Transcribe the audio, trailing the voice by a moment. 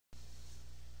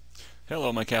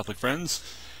Hello, my Catholic friends.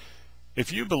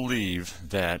 If you believe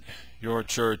that your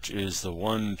church is the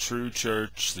one true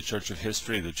church, the church of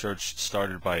history, the church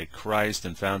started by Christ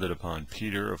and founded upon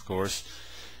Peter, of course,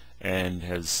 and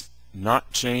has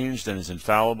not changed and is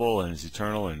infallible and is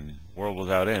eternal and world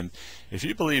without end, if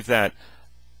you believe that,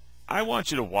 I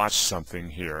want you to watch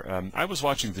something here. I was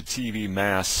watching the TV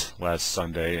Mass last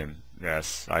Sunday, and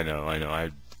yes, I know,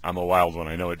 I'm a wild one.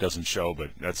 I know it doesn't show, but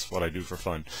that's what I do for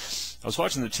fun. I was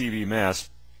watching the TV Mass,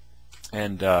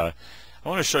 and I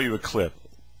want to show you a clip.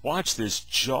 Watch this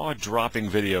jaw-dropping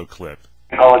video clip.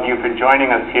 All of you for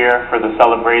joining us here for the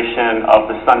celebration of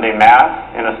the Sunday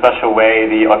Mass. In a special way,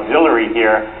 the auxiliary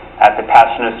here at the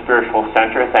Passionate Spiritual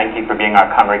Center. Thank you for being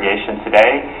our congregation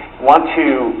today. I want to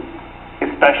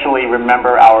especially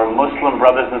remember our Muslim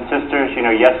brothers and sisters. You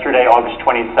know, yesterday, August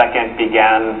 22nd,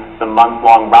 began the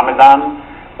month-long Ramadan,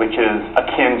 which is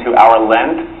akin to our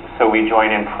Lent. So we join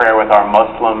in prayer with our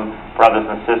Muslim brothers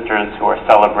and sisters who are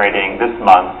celebrating this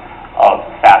month of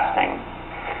fasting.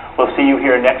 We'll see you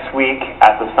here next week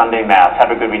at the Sunday Mass.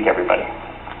 Have a good week, everybody.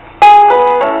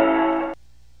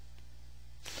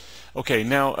 Okay,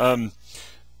 now,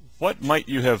 what might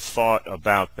you have thought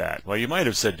about that? Well, you might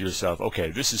have said to yourself,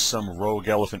 okay, this is some rogue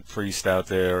elephant priest out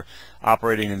there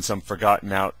operating in some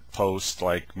forgotten outpost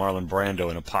like Marlon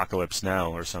Brando in Apocalypse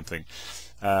Now or something.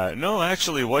 No,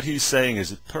 actually, what he's saying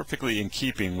is perfectly in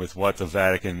keeping with what the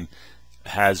Vatican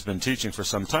has been teaching for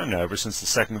some time now. Ever since the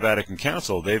Second Vatican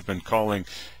Council, they've been calling,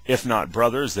 if not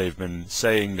brothers, they've been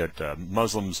saying that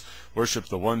Muslims worship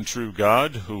the one true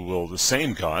God, the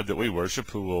same God that we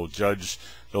worship, who will judge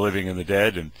the living and the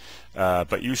dead. And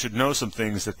but you should know some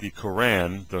things that the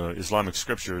Qur'an, the Islamic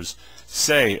scriptures,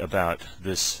 say about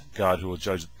this God who will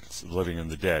judge the living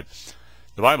and the dead.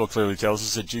 The Bible clearly tells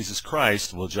us that Jesus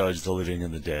Christ will judge the living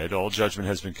and the dead. All judgment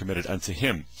has been committed unto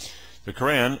him. The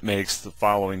Quran makes the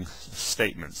following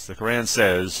statements. The Quran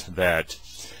says that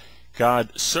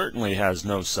God certainly has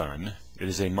no son. It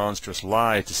is a monstrous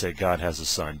lie to say God has a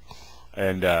son.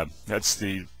 And that's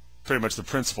pretty much the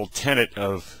principal tenet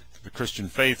of the Christian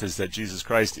faith, is that Jesus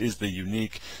Christ is the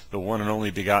unique, the one and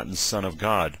only begotten Son of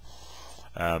God.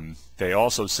 They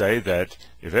also say that,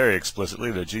 very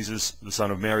explicitly, that Jesus, the Son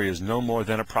of Mary, is no more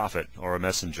than a prophet or a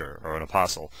messenger or an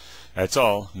apostle. That's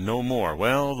all, no more.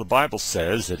 Well, the Bible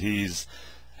says that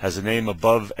has a name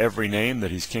above every name,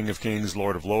 that he's King of Kings,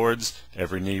 Lord of Lords.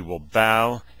 Every knee will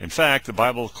bow. In fact, the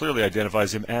Bible clearly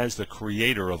identifies him as the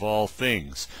creator of all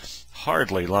things.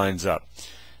 Hardly lines up.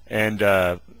 And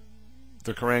the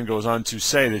Quran goes on to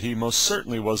say that he most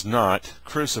certainly was not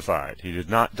crucified. He did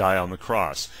not die on the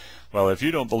cross. Well, if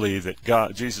you don't believe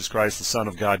that Jesus Christ, the Son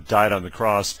of God, died on the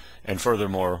cross and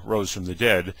furthermore rose from the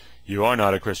dead, you are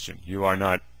not a Christian. You are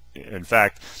not. In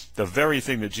fact, the very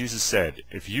thing that Jesus said,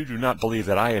 if you do not believe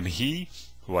that I am he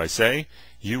who I say,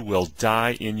 you will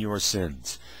die in your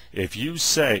sins. If you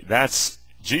say, that's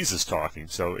Jesus talking.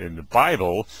 So in the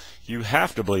Bible, you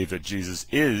have to believe that Jesus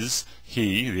is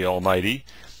he, the Almighty,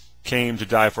 came to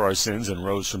die for our sins and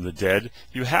rose from the dead.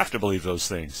 You have to believe those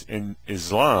things. In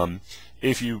Islam,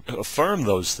 if you affirm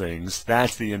those things,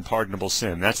 that's the unpardonable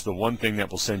sin. That's the one thing that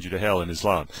will send you to hell in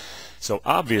Islam. So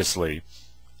obviously,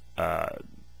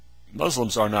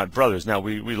 Muslims are not brothers. Now,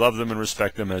 we love them and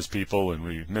respect them as people, and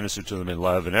we minister to them in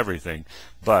love and everything,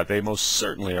 but they most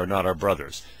certainly are not our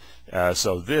brothers.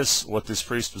 So what this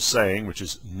priest was saying, which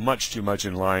is much too much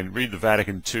in line, read the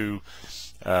Vatican II,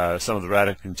 some of the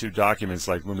Vatican II documents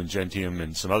like Lumen Gentium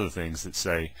and some other things that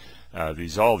say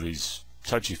all these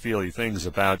touchy-feely things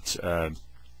about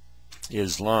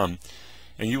Islam,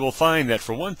 and you will find that,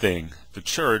 for one thing, the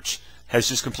church has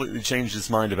just completely changed its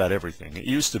mind about everything. It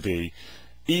used to be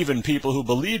even people who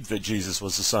believed that Jesus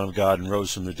was the Son of God and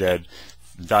rose from the dead,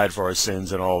 died for our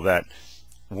sins and all that,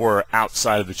 were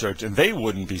outside of the church, and they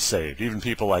wouldn't be saved. Even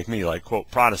people like me, like, quote,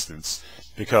 Protestants,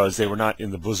 because they were not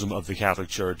in the bosom of the Catholic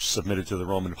Church, submitted to the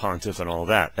Roman Pontiff and all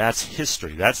that. That's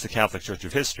history. That's the Catholic Church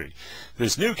of history.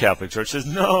 This new Catholic Church says,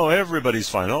 no, everybody's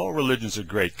fine. All religions are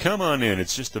great. Come on in.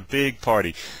 It's just a big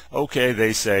party. Okay,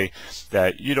 they say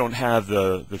that you don't have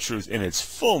the truth in its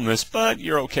fullness, but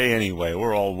you're okay anyway.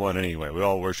 We're all one anyway. We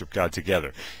all worship God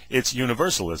together. It's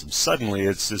universalism. Suddenly,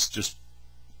 it's just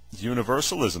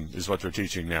universalism is what they're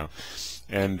teaching now.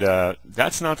 And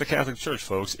that's not the Catholic Church,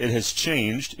 folks. It has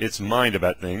changed its mind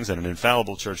about things, and an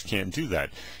infallible church can't do that.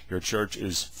 Your church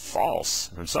is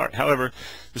false. I'm sorry. However,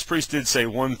 this priest did say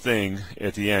one thing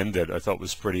at the end that I thought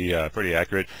was pretty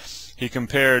accurate. He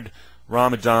compared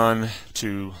Ramadan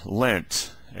to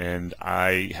Lent, and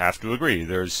I have to agree.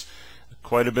 There's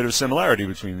quite a bit of similarity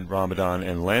between Ramadan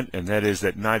and Lent, and that is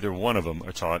that neither one of them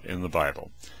are taught in the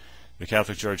Bible. The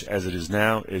Catholic Church as it is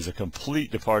now is a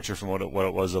complete departure from what it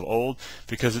was of old,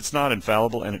 because it's not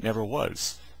infallible, and it never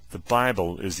was. The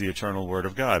Bible is the eternal Word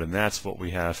of God, and that's what we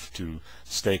have to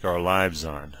stake our lives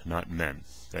on, not men.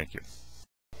 Thank you.